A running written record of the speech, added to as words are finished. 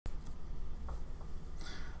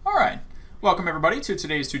Welcome everybody to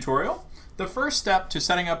today's tutorial. The first step to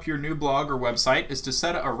setting up your new blog or website is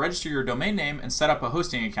to register your domain name and set up a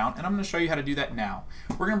hosting account, and I'm going to show you how to do that now.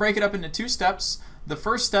 We're going to break it up into two steps. The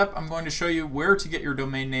first step, I'm going to show you where to get your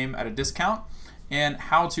domain name at a discount and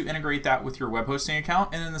how to integrate that with your web hosting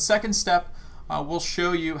account. And in the second step, we'll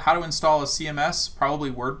show you how to install a CMS, probably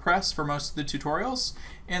WordPress for most of the tutorials,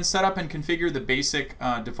 and set up and configure the basic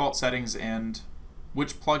default settings and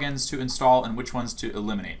which plugins to install and which ones to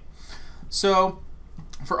eliminate. So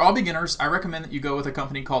for all beginners, I recommend that you go with a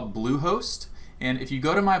company called Bluehost. And if you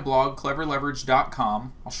go to my blog,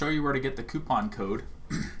 cleverleverage.com, I'll show you where to get the coupon code.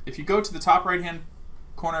 If you go to the top right-hand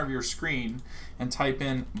corner of your screen and type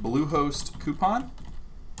in Bluehost coupon,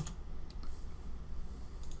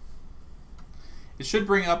 it should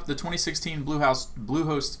bring up the 2016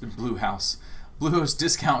 Bluehost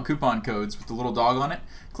discount coupon codes with the little dog on it.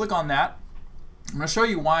 Click on that. I'm going to show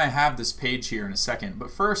you why I have this page here in a second, but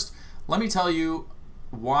first let me tell you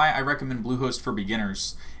why I recommend Bluehost for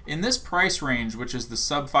beginners. In this price range, which is the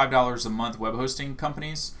sub $5 a month web hosting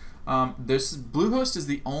companies, Bluehost is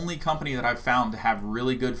the only company that I've found to have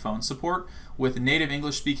really good phone support with native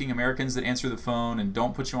English speaking Americans that answer the phone and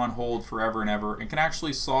don't put you on hold forever and ever and can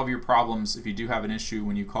actually solve your problems if you do have an issue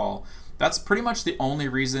when you call. That's pretty much the only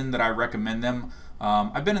reason that I recommend them.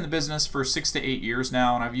 I've been in the business for 6 to 8 years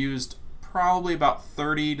now, and I've used probably about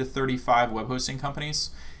 30 to 35 web hosting companies.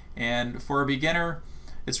 And for a beginner,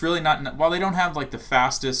 it's really not, while they don't have like the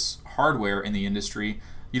fastest hardware in the industry,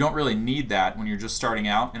 you don't really need that when you're just starting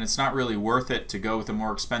out, and it's not really worth it to go with a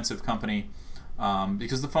more expensive company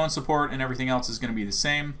because the phone support and everything else is going to be the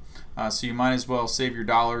same. So you might as well save your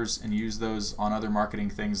dollars and use those on other marketing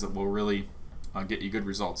things that will really get you good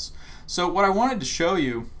results. So what I wanted to show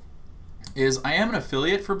you is I am an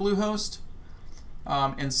affiliate for Bluehost,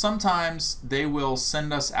 and sometimes they will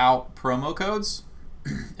send us out promo codes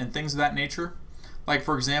and things of that nature. Like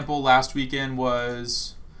for example, last weekend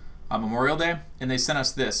was Memorial Day, and they sent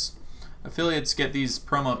us this. Affiliates get these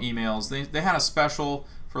promo emails. They had a special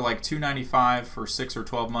for like $2.95 for 6 or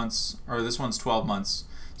 12 months, or this one's 12 months.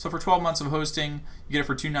 So for 12 months of hosting, you get it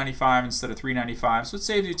for $2.95 instead of $3.95. So it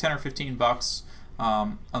saves you 10 or 15 bucks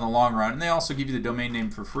on the long run. And they also give you the domain name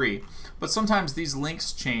for free. But sometimes these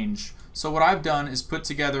links change. So what I've done is put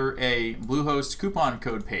together a Bluehost coupon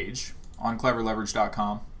code page on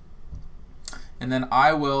cleverleverage.com, and then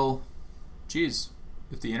I will, geez,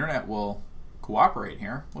 if the internet will cooperate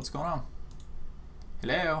here. What's going on?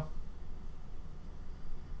 Hello?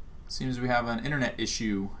 Seems we have an internet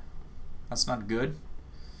issue. That's not good.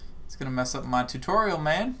 It's gonna mess up my tutorial,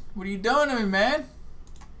 man. What are you doing to me, man?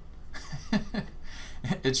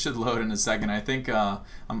 It should load in a second. I think I'm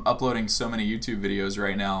uploading so many YouTube videos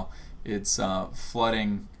right now, it's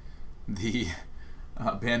flooding the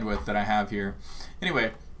bandwidth that I have here.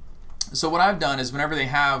 Anyway, so what I've done is whenever they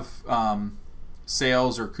have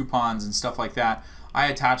sales or coupons and stuff like that, I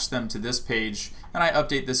attach them to this page and I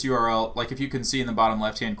update this URL. Like if you can see in the bottom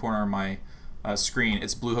left hand corner of my screen,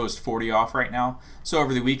 it's Bluehost 40 off right now. So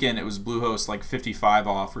over the weekend it was Bluehost like 55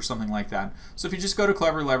 off or something like that. So if you just go to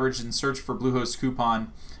Clever Leverage and search for Bluehost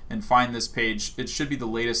coupon and find this page, it should be the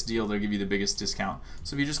latest deal that'll give you the biggest discount.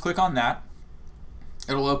 So if you just click on that,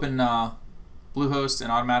 it'll open Bluehost and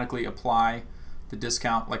automatically apply the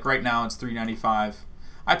discount. Like right now it's $3.95.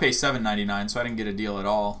 I pay $7.99, so I didn't get a deal at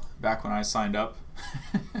all back when I signed up.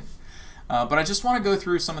 But I just want to go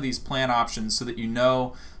through some of these plan options so that you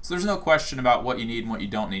know, so there's no question about what you need and what you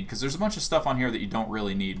don't need, because there's a bunch of stuff on here that you don't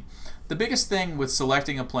really need. The biggest thing with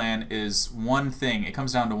selecting a plan is one thing. It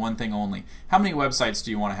comes down to one thing only. How many websites do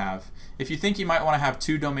you want to have? If you think you might want to have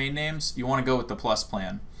 2 domain names, you want to go with the Plus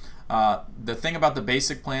plan. The thing about the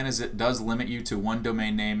basic plan is it does limit you to 1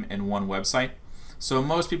 domain name and 1 website. So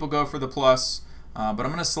most people go for the Plus, but I'm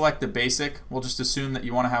going to select the basic. We'll just assume that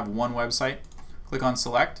you want to have 1 website. Click on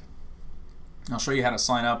select. I'll show you how to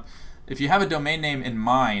sign up. If you have a domain name in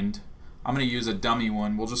mind, I'm going to use a dummy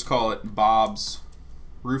one. We'll just call it Bob's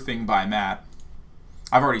Roofing by Matt.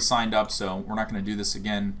 I've already signed up, so we're not going to do this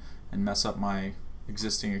again and mess up my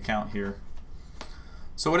existing account here.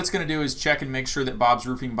 So what it's going to do is check and make sure that Bob's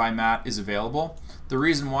Roofing by Matt is available. The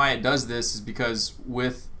reason why it does this is because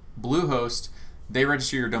with Bluehost, they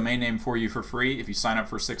register your domain name for you for free if you sign up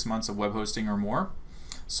for 6 months of web hosting or more.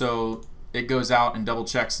 So it goes out and double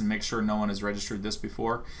checks and makes sure no one has registered this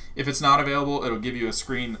before. If it's not available, it'll give you a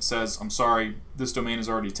screen that says, I'm sorry, this domain is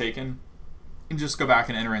already taken. And just go back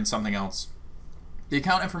and enter in something else. The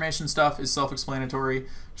account information stuff is self-explanatory.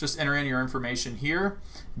 Just enter in your information here.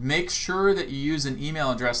 Make sure that you use an email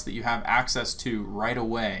address that you have access to right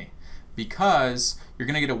away, because you're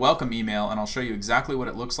going to get a welcome email, and I'll show you exactly what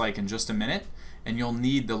it looks like in just a minute, and you'll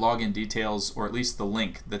need the login details, or at least the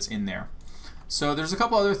link that's in there. So there's a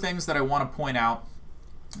couple other things that I want to point out.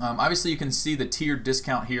 Obviously you can see the tiered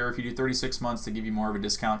discount here. If you do 36 months, they give you more of a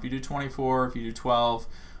discount. If you do 24, if you do 12,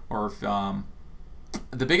 or if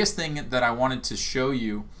the biggest thing that I wanted to show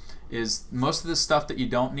you is most of the stuff that you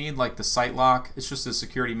don't need, like the site lock. It's just a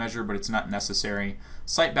security measure, but it's not necessary.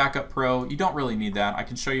 Site Backup Pro, you don't really need that. I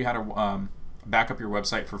can show you how to back up your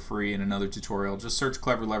website for free in another tutorial. Just search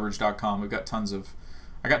cleverleverage.com. I got tons of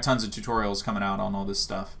tutorials coming out on all this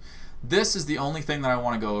stuff. This is the only thing that I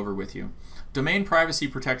want to go over with you. Domain privacy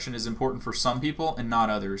protection is important for some people and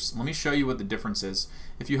not others. Let me show you what the difference is.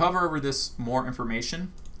 If you hover over this more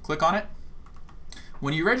information, click on it.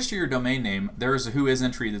 When you register your domain name, there is a whois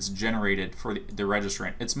entry that's generated for the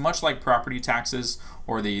registrant. It's much like property taxes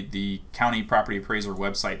or the county property appraiser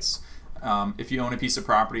websites. If you own a piece of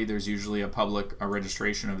property, there's usually a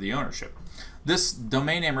registration of the ownership. This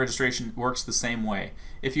domain name registration works the same way.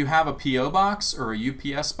 If you have a PO box or a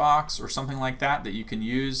UPS box or something like that that you can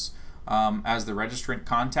use as the registrant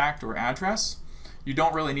contact or address, you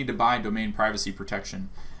don't really need to buy domain privacy protection.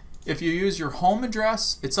 If you use your home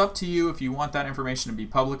address, it's up to you if you want that information to be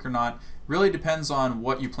public or not. Really depends on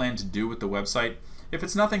what you plan to do with the website. If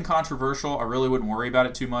it's nothing controversial, I really wouldn't worry about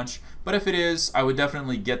it too much. But if it is, I would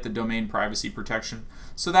definitely get the domain privacy protection.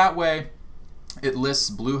 So that way, it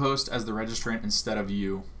lists Bluehost as the registrant instead of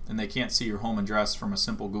you, and they can't see your home address from a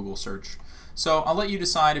simple Google search. So I'll let you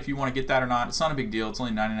decide if you want to get that or not. It's not a big deal. It's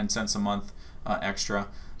only 99 cents a month extra.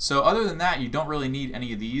 So other than that, you don't really need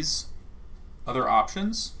any of these other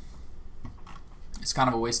options. It's kind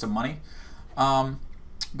of a waste of money.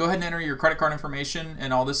 Go ahead and enter your credit card information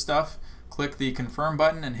and all this stuff. Click the confirm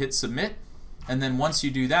button and hit submit. And then once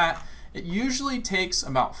you do that, it usually takes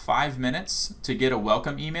about 5 minutes to get a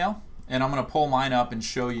welcome email. And I'm going to pull mine up and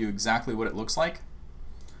show you exactly what it looks like.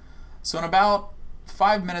 So in about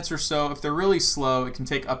 5 minutes or so, if they're really slow, it can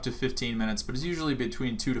take up to 15 minutes, but it's usually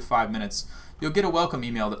between 2 to 5 minutes. You'll get a welcome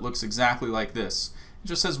email that looks exactly like this. It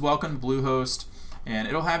just says welcome to Bluehost. And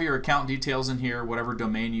it'll have your account details in here, whatever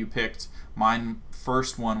domain you picked. Mine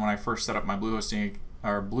first one when I first set up my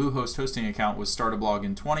Bluehost hosting account was Start a Blog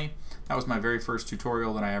in 20. That was my very first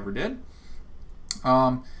tutorial that I ever did.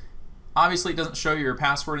 Obviously it doesn't show you your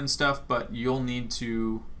password and stuff, but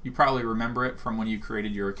you probably remember it from when you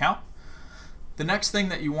created your account. The next thing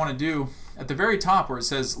that you want to do, at the very top where it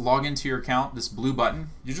says log into your account, this blue button,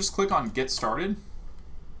 you just click on Get Started,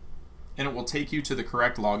 and it will take you to the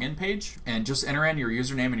correct login page. And just enter in your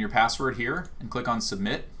username and your password here and click on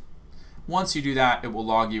Submit. Once you do that, it will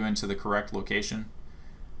log you into the correct location.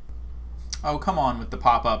 Oh, come on with the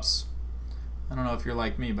pop-ups. I don't know if you're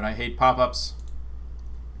like me, but I hate pop-ups.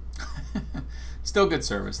 Still good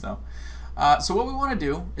service though. So what we want to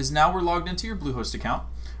do is, now we're logged into your Bluehost account,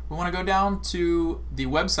 we want to go down to the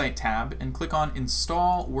website tab and click on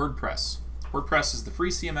Install WordPress. WordPress is the free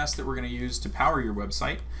CMS that we're going to use to power your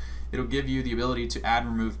website. It'll give you the ability to add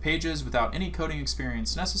and remove pages without any coding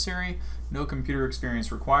experience necessary, no computer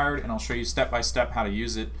experience required, and I'll show you step by step how to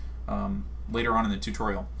use it later on in the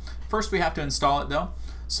tutorial. First we have to install it though.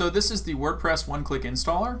 So this is the WordPress one-click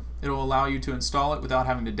installer. It'll allow you to install it without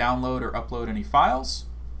having to download or upload any files,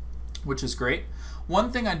 which is great. One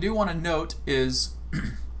thing I do want to note is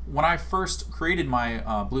when I first created my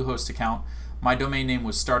Bluehost account, my domain name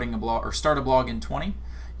was Start a Blog in 20.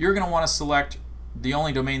 You're going to want to select the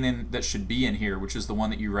only domain name that should be in here, which is the one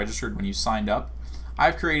that you registered when you signed up.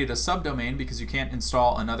 I've created a subdomain because you can't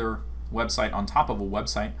install another website on top of a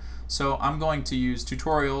website. So I'm going to use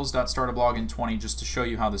tutorials.startablogin20 just to show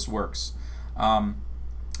you how this works. I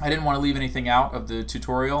didn't want to leave anything out of the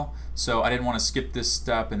tutorial, so I didn't want to skip this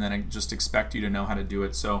step and then just expect you to know how to do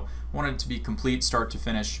it. So I wanted it to be complete start to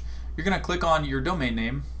finish. You're going to click on your domain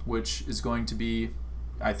name, which is going to be,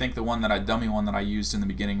 I think the dummy one that I used in the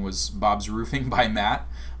beginning was Bob's Roofing by Matt.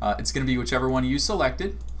 It's going to be whichever one you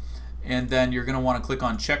selected. And then you're going to want to click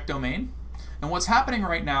on Check Domain. And what's happening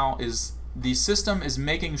right now is the system is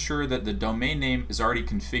making sure that the domain name is already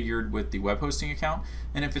configured with the web hosting account.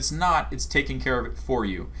 And if it's not, it's taking care of it for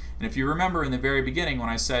you. And if you remember in the very beginning when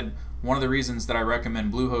I said one of the reasons that I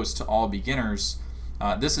recommend Bluehost to all beginners,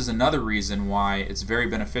 this is another reason why it's very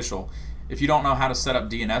beneficial. If you don't know how to set up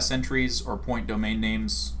DNS entries or point domain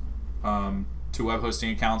names to web hosting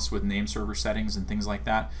accounts with name server settings and things like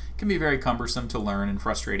that, it can be very cumbersome to learn and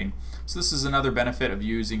frustrating. So this is another benefit of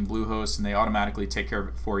using Bluehost, and they automatically take care of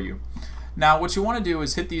it for you. Now what you want to do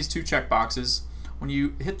is hit these two check boxes. When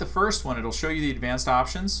you hit the first one, it'll show you the advanced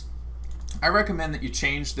options. I recommend that you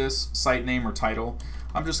change this site name or title.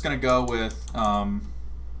 I'm just going to go with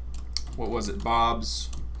what was it, Bob's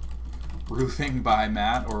Roofing by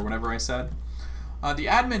Matt, or whatever I said. The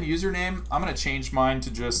admin username, I'm going to change mine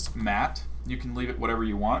to just Matt. You can leave it whatever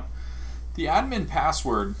you want. The admin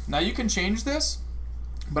password, now you can change this,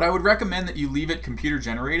 but I would recommend that you leave it computer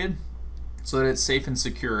generated so that it's safe and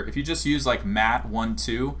secure. If you just use like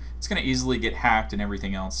Matt12, it's going to easily get hacked and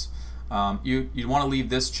everything else. You'd want to leave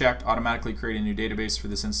this checked, automatically create a new database for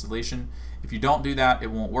this installation. If you don't do that,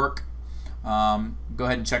 it won't work. Go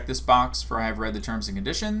ahead and check this box for I have read the terms and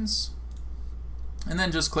conditions, and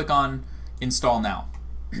then just click on Install Now.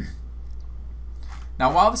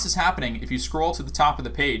 Now while this is happening, if you scroll to the top of the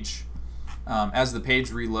page, as the page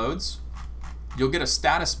reloads, you'll get a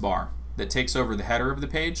status bar that takes over the header of the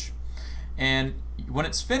page, and when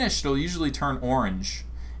it's finished it'll usually turn orange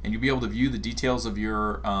and you'll be able to view the details of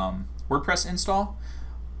your WordPress install.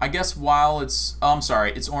 I guess while it's, I'm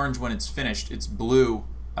sorry, it's orange when it's finished, it's blue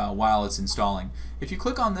while it's installing. If you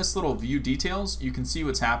click on this little view details, you can see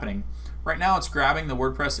what's happening. Right now it's grabbing the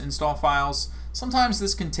WordPress install files. Sometimes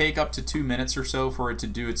this can take up to 2 minutes or so for it to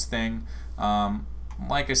do its thing.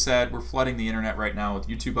 Like I said, we're flooding the internet right now with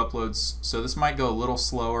YouTube uploads, so this might go a little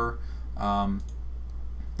slower than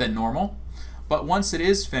normal. But once it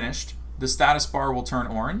is finished, the status bar will turn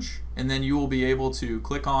orange, and then you will be able to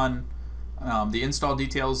click on the install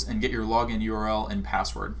details and get your login URL and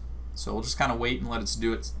password. So we'll just kind of wait and let it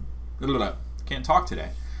do its, can't talk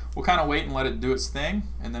today. We'll kind of wait and let it do its thing,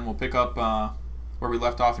 and then we'll pick up where we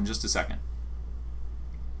left off in just a second.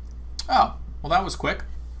 Oh, well that was quick.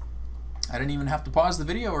 I didn't even have to pause the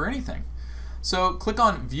video or anything. So click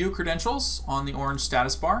on View Credentials on the orange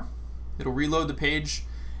status bar. It'll reload the page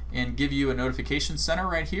and give you a notification center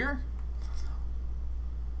right here.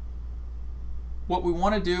 What we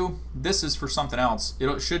want to do, this is for something else.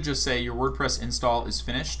 It should just say your WordPress install is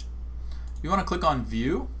finished. You want to click on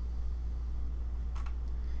View.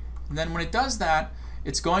 And then when it does that,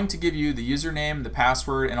 it's going to give you the username, the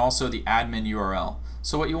password, and also the admin URL.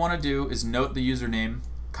 So what you want to do is note the username,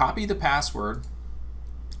 copy the password,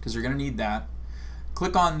 because you're going to need that.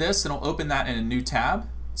 Click on this and it'll open that in a new tab.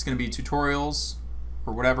 It's going to be tutorials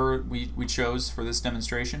or whatever we chose for this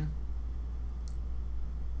demonstration.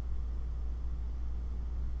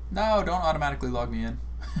 No, don't automatically log me in.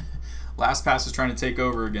 LastPass is trying to take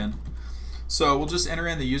over again. So we'll just enter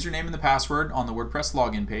in the username and the password on the WordPress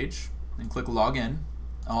login page and click login.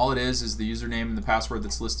 All it is the username and the password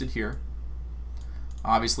that's listed here.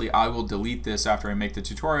 Obviously I will delete this after I make the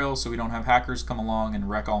tutorial so we don't have hackers come along and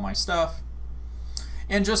wreck all my stuff.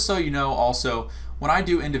 And just so you know also, when I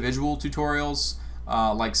do individual tutorials,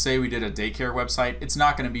 like say we did a daycare website, it's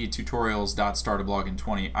not going to be tutorials.startablog in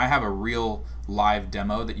 20. I have a real live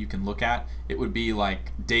demo that you can look at. It would be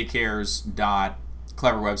like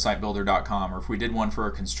daycares.cleverwebsitebuilder.com, or if we did one for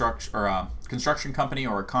a construction company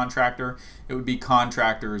or a contractor, it would be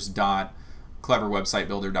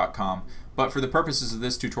contractors.cleverwebsitebuilder.com. But for the purposes of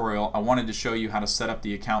this tutorial, I wanted to show you how to set up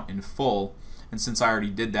the account in full, and since I already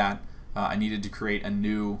did that, I needed to create a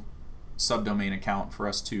new subdomain account for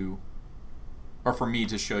us to, or for me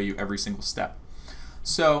to show you every single step.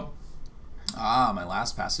 So, my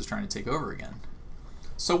LastPass is trying to take over again.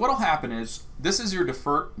 So what'll happen is, this is your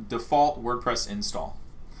default WordPress install.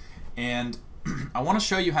 And I want to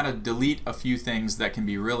show you how to delete a few things that can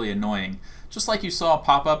be really annoying. Just like you saw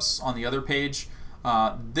pop-ups on the other page,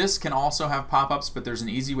 this can also have pop-ups, but there's an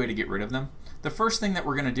easy way to get rid of them. The first thing that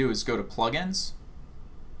we're going to do is go to plugins.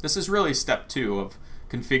 This is really step 2 of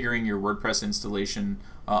configuring your WordPress installation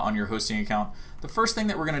on your hosting account. The first thing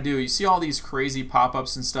that we're going to do, you see all these crazy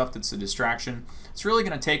pop-ups and stuff that's a distraction. It's really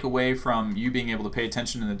going to take away from you being able to pay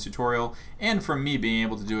attention in the tutorial and from me being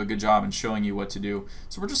able to do a good job in showing you what to do.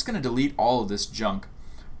 So we're just going to delete all of this junk.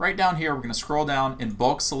 Right down here, we're going to scroll down and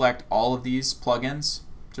bulk select all of these plugins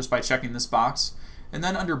just by checking this box. And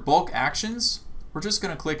then under bulk actions, we're just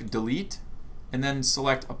going to click delete and then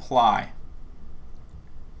select apply.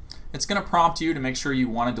 It's going to prompt you to make sure you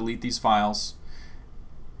want to delete these files.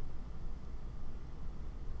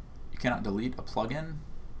 You cannot delete a plugin?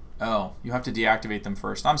 Oh, you have to deactivate them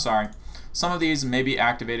first. I'm sorry. Some of these may be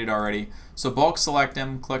activated already. So bulk select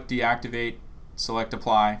them, click deactivate, select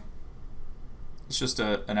apply. It's just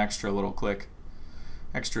an extra little click,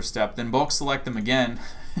 extra step. Then bulk select them again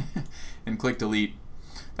and click delete.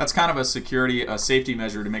 That's kind of a safety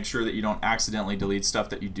measure to make sure that you don't accidentally delete stuff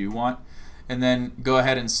that you do want. And then go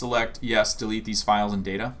ahead and select yes, delete these files and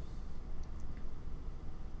data.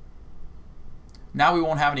 Now we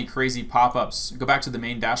won't have any crazy pop-ups. Go back to the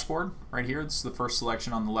main dashboard right here. This is the first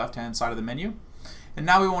selection on the left-hand side of the menu. And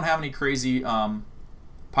now we won't have any crazy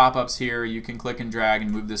pop-ups here. You can click and drag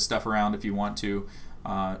and move this stuff around if you want to.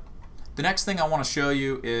 The next thing I want to show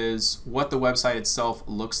you is what the website itself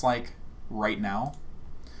looks like right now.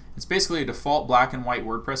 It's basically a default black and white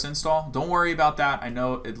WordPress install. Don't worry about that. I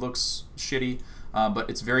know it looks shitty, but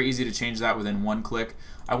it's very easy to change that within one click.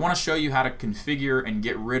 I want to show you how to configure and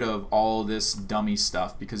get rid of all this dummy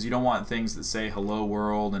stuff, because you don't want things that say hello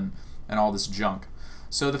world and all this junk.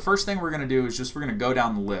 So the first thing we're going to do is we're going to go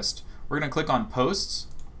down the list. We're going to click on posts.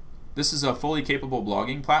 This is a fully capable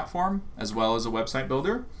blogging platform as well as a website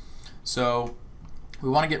builder. So we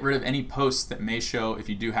want to get rid of any posts that may show if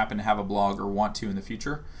you do happen to have a blog or want to in the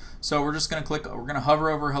future. So we're just going to we're going to hover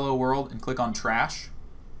over hello world and click on trash.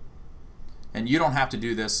 And you don't have to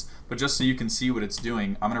do this, but just so you can see what it's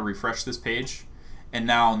doing, I'm going to refresh this page, and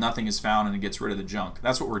now nothing is found and it gets rid of the junk.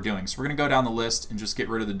 That's what we're doing. So we're going to go down the list and just get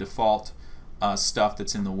rid of the default stuff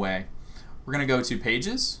that's in the way. We're going to go to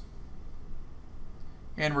pages,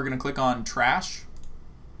 and we're going to click on trash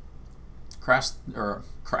the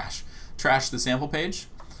sample page.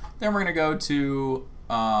 Then we're going to go to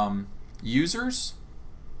users,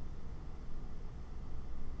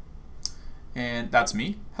 and that's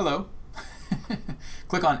me. Hello.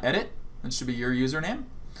 Click on edit. That should be your username.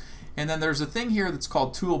 And then there's a thing here that's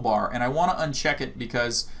called toolbar, and I want to uncheck it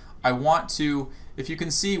because I want to, if you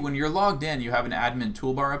can see when you're logged in, you have an admin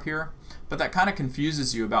toolbar up here, but that kind of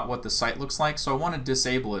confuses you about what the site looks like. So I want to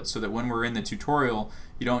disable it so that when we're in the tutorial,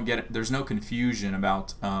 you don't get, there's no confusion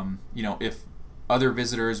about you know, if other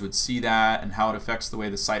visitors would see that and how it affects the way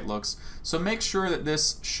the site looks. So make sure that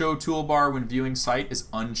this show toolbar when viewing site is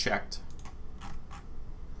unchecked.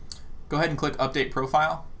 Go ahead and click update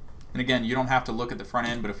profile. And again, you don't have to look at the front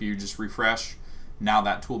end, but if you just refresh, now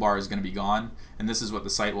that toolbar is going to be gone. And this is what the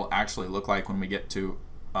site will actually look like when we get to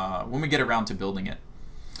around to building it.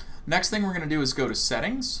 Next thing we're going to do is go to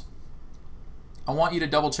settings. I want you to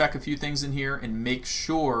double check a few things in here and make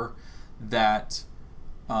sure that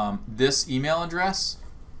this email address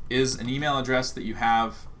is an email address that you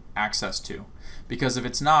have access to. Because if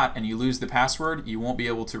it's not and you lose the password, you won't be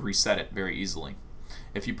able to reset it very easily.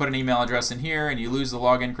 If you put an email address in here and you lose the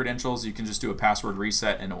login credentials, you can just do a password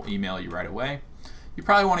reset and it will email you right away. You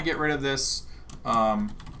probably want to get rid of this tagline,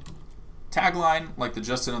 like the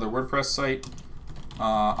just another WordPress site.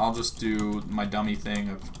 I'll just do my dummy thing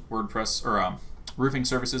of WordPress or roofing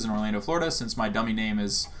services in Orlando, Florida, since my dummy name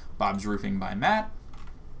is Bob's Roofing by Matt.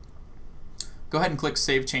 Go ahead and click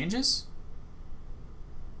Save Changes.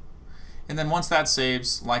 And then once that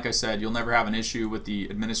saves, like I said, you'll never have an issue with the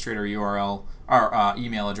administrator URL or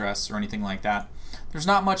email address or anything like that. There's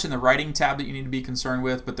not much in the writing tab that you need to be concerned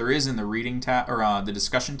with, but there is in the reading tab or the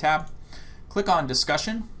discussion tab. Click on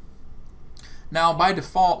discussion. Now by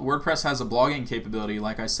default, WordPress has a blogging capability,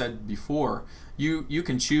 like I said before. You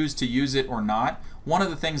can choose to use it or not. One of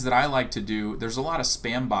the things that I like to do, there's a lot of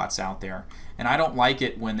spam bots out there, and I don't like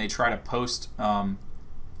it when they try to post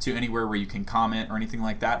to anywhere where you can comment or anything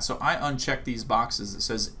like that. So I uncheck these boxes that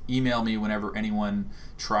says email me whenever anyone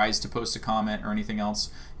tries to post a comment or anything else.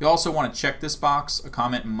 You also want to check this box, a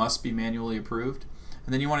comment must be manually approved.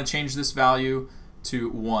 And then you want to change this value to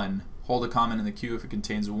 1. Hold a comment in the queue if it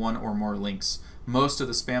contains 1 or more links. Most of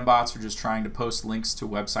the spam bots are just trying to post links to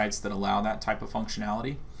websites that allow that type of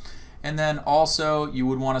functionality. And then also you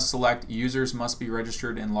would want to select users must be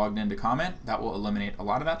registered and logged in to comment. That will eliminate a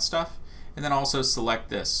lot of that stuff. And then also select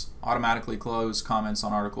this, automatically close comments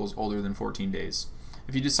on articles older than 14 days.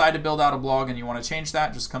 If you decide to build out a blog and you want to change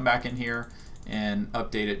that, just come back in here and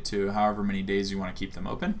update it to however many days you want to keep them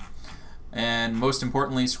open. And most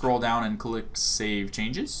importantly, scroll down and click Save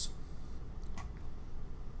Changes.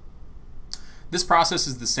 This process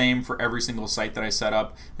is the same for every single site that I set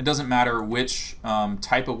up. It doesn't matter which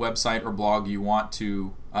type of website or blog you want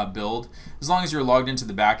to build. As long as you're logged into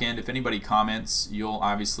the back end, if anybody comments, you'll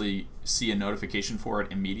obviously see a notification for it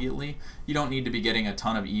immediately. You don't need to be getting a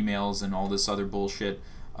ton of emails and all this other bullshit.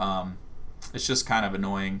 It's just kind of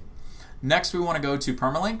annoying. Next, we want to go to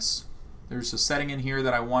permalinks. There's a setting in here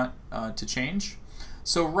that I want to change.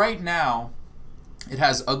 So right now, it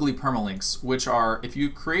has ugly permalinks, which are, if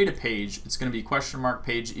you create a page, it's going to be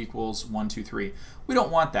 $page equals 123. We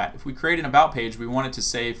don't want that. If we create an about page, we want it to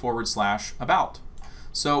say /about.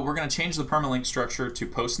 So we're going to change the permalink structure to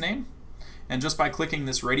post name. And just by clicking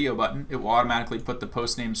this radio button, it will automatically put the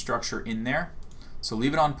post name structure in there. So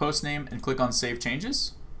leave it on post name and click on Save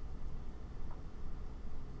Changes.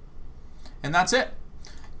 And that's it.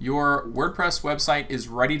 Your WordPress website is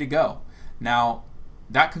ready to go. Now,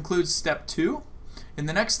 that concludes step 2. In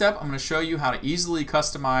the next step, I'm going to show you how to easily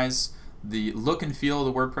customize the look and feel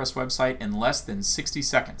of the WordPress website in less than 60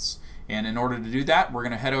 seconds. And in order to do that, we're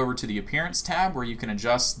going to head over to the Appearance tab where you can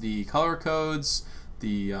adjust the color codes,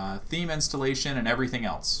 the theme installation, and everything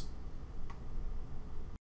else.